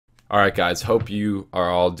All right, guys, hope you are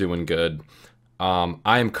all doing good. I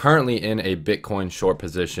am currently in a Bitcoin short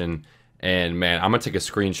position, and man, I'm gonna take a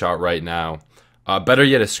screenshot right now. Better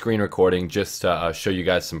yet, a screen recording just to show you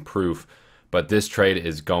guys some proof. But this trade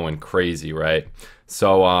is going crazy, right?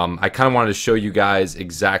 So I kind of wanted to show you guys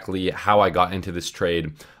exactly how I got into this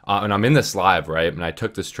trade. And I'm in this live, right? And I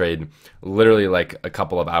took this trade literally like a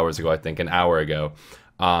couple of hours ago, I think an hour ago.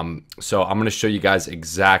 So I'm going to show you guys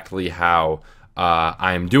exactly how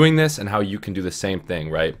I am doing this and how you can do the same thing,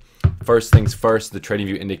 right? First things first, the trading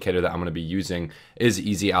view indicator that I'm going to be using is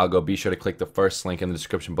EzAlgo. Be sure to click the first link in the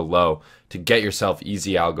description below to get yourself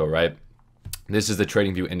EzAlgo, right? This is the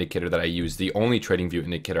trading view indicator that I use, the only trading view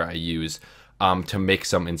indicator I use to make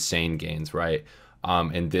some insane gains, right?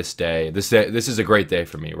 And this is a great day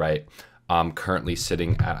for me, right? I'm currently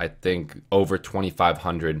sitting at, I think, over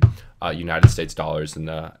 2,500 United States dollars, and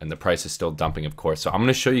the price is still dumping, of course. So I'm going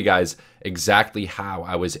to show you guys exactly how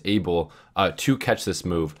I was able to catch this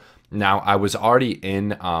move. Now, I was already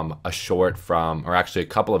in a short from, or actually a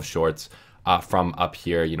couple of shorts from up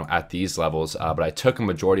here, you know, at these levels, but I took a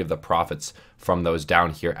majority of the profits from those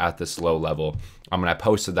down here at this low level. And I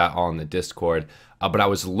posted that all in the Discord, but I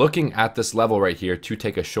was looking at this level right here to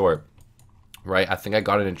take a short, right? I think I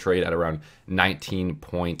got it in trade at around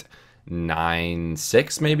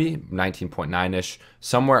 19.96, maybe 19.9-ish,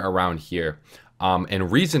 somewhere around here.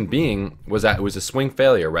 And reason being was that it was a swing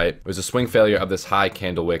failure, right? It was a swing failure of this high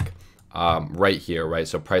candle wick right here, right?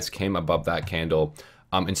 So price came above that candle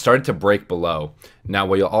and started to break below. Now,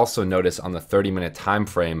 what you'll also notice on the 30-minute time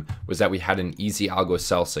frame was that we had an EzAlgo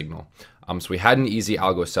sell signal. So we had an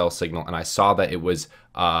EzAlgo sell signal, and I saw that it was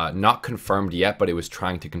not confirmed yet, but it was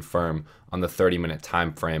trying to confirm on the 30-minute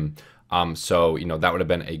time frame. So, you know, that would have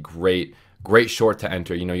been a great short to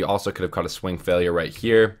enter. You know, you also could have caught a swing failure right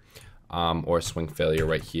here, or a swing failure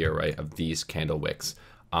right here, right, of these candle wicks.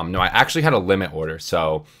 No, I actually had a limit order,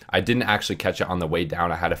 so I didn't actually catch it on the way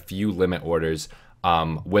down. I had a few limit orders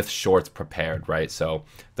with shorts prepared, right? So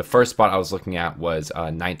the first spot I was looking at was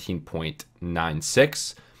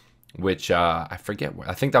 19.96, which I forget,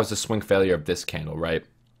 I think that was the swing failure of this candle, right?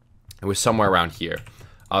 It was somewhere around here.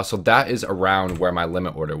 So that is around where my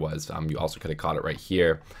limit order was. You also could have caught it right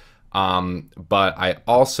here. But I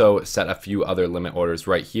also set a few other limit orders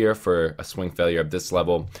right here for a swing failure of this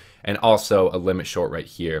level, and also a limit short right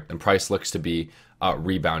here. And price looks to be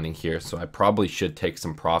rebounding here, so I probably should take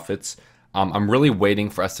some profits. I'm really waiting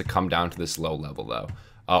for us to come down to this low level though,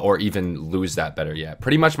 or even lose that, better yet.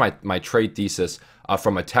 Pretty much my trade thesis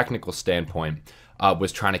from a technical standpoint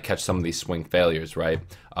was trying to catch some of these swing failures, right,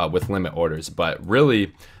 with limit orders. But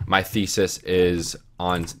really, my thesis is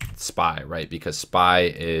on SPY, right, because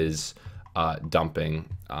SPY is dumping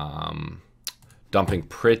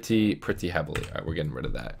pretty heavily. All right, we're getting rid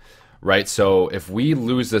of that, right? So if we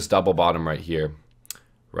lose this double bottom right here,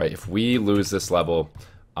 right, if we lose this level,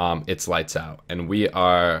 it's lights out, and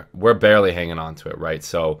we're barely hanging on to it, right?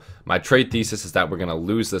 So my trade thesis is that we're going to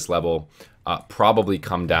lose this level, probably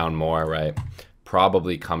come down more, right?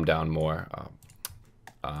 Probably come down more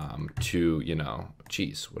to, you know,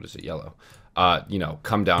 geez, what is it, yellow? You know,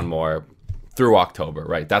 come down more through October,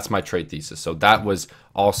 right? That's my trade thesis. So that was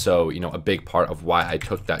also, you know, a big part of why I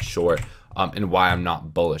took that short, and why I'm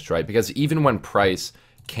not bullish, right? Because even when price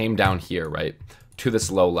came down here, right, to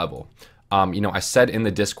this low level, you know, I said in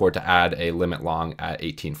the Discord to add a limit long at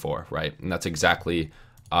 18.4, right? And that's exactly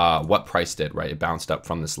what price did, right? It bounced up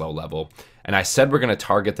from this low level. And I said we're going to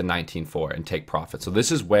target the 19.4 and take profits. So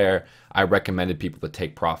this is where I recommended people to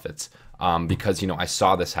take profits, because, you know, I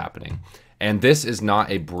saw this happening. And this is not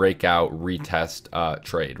a breakout retest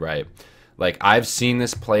trade, right? Like, I've seen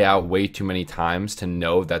this play out way too many times to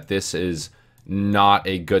know that this is not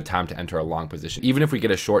a good time to enter a long position. Even if we get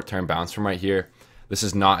a short-term bounce from right here, this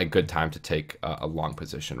is not a good time to take a long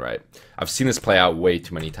position, right? I've seen this play out way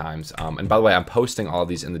too many times. And by the way, I'm posting all of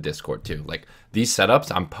these in the Discord too. Like, these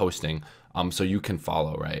setups I'm posting so you can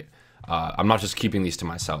follow, right? I'm not just keeping these to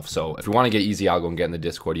myself. So if you want to get EzAlgo and get in the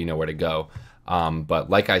Discord, you know where to go. But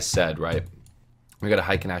like I said, right, we got a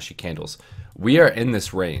hike and ashy candles. We are in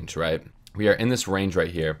this range, right? We are in this range right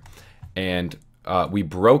here. And we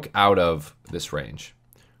broke out of this range,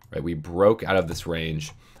 right? We broke out of this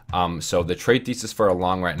range. So the trade thesis for a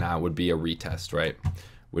long right now would be a retest, right?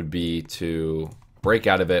 Would be to break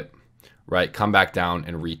out of it, right? Come back down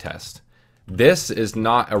and retest. This is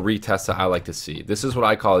not a retest that I like to see. This is what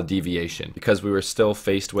I call a deviation, because we were still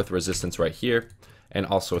faced with resistance right here and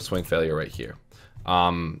also a swing failure right here.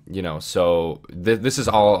 You know, so this is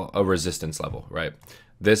all a resistance level, right?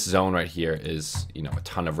 This zone right here is, you know, a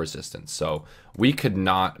ton of resistance. So we could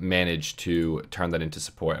not manage to turn that into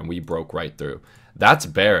support, and we broke right through. that's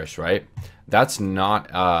bearish, right? That's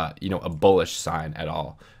not, you know, a bullish sign at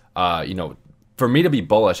all. You know, for me to be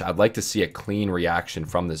bullish, I'd like to see a clean reaction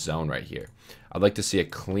from the zone right here. I'd like to see a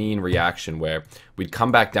clean reaction where we'd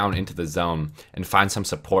come back down into the zone and find some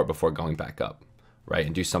support before going back up, right?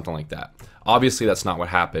 And do something like that. Obviously, that's not what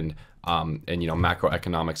happened. And, you know,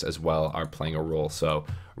 macroeconomics as well are playing a role. So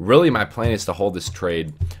really my plan is to hold this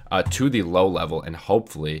trade to the low level and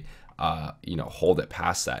hopefully, you know, hold it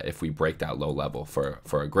past that if we break that low level for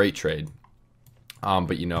a great trade.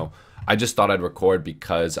 But, you know, I just thought I'd record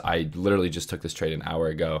because I literally just took this trade an hour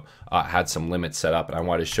ago, had some limits set up, and I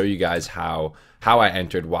wanted to show you guys how I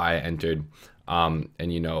entered, why I entered, and,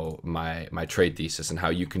 you know, my trade thesis and how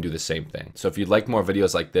you can do the same thing. So if you'd like more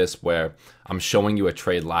videos like this where I'm showing you a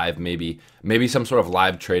trade live, maybe some sort of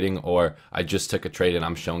live trading, or I just took a trade and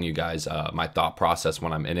I'm showing you guys my thought process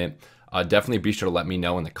when I'm in it, definitely be sure to let me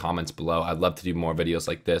know in the comments below. I'd love to do more videos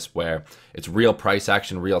like this where it's real price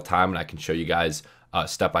action, real time, and I can show you guys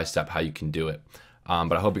step by step how you can do it.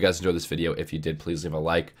 But I hope you guys enjoyed this video. If you did, please leave a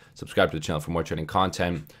like, subscribe to the channel for more trading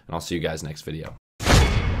content, and I'll see you guys next video.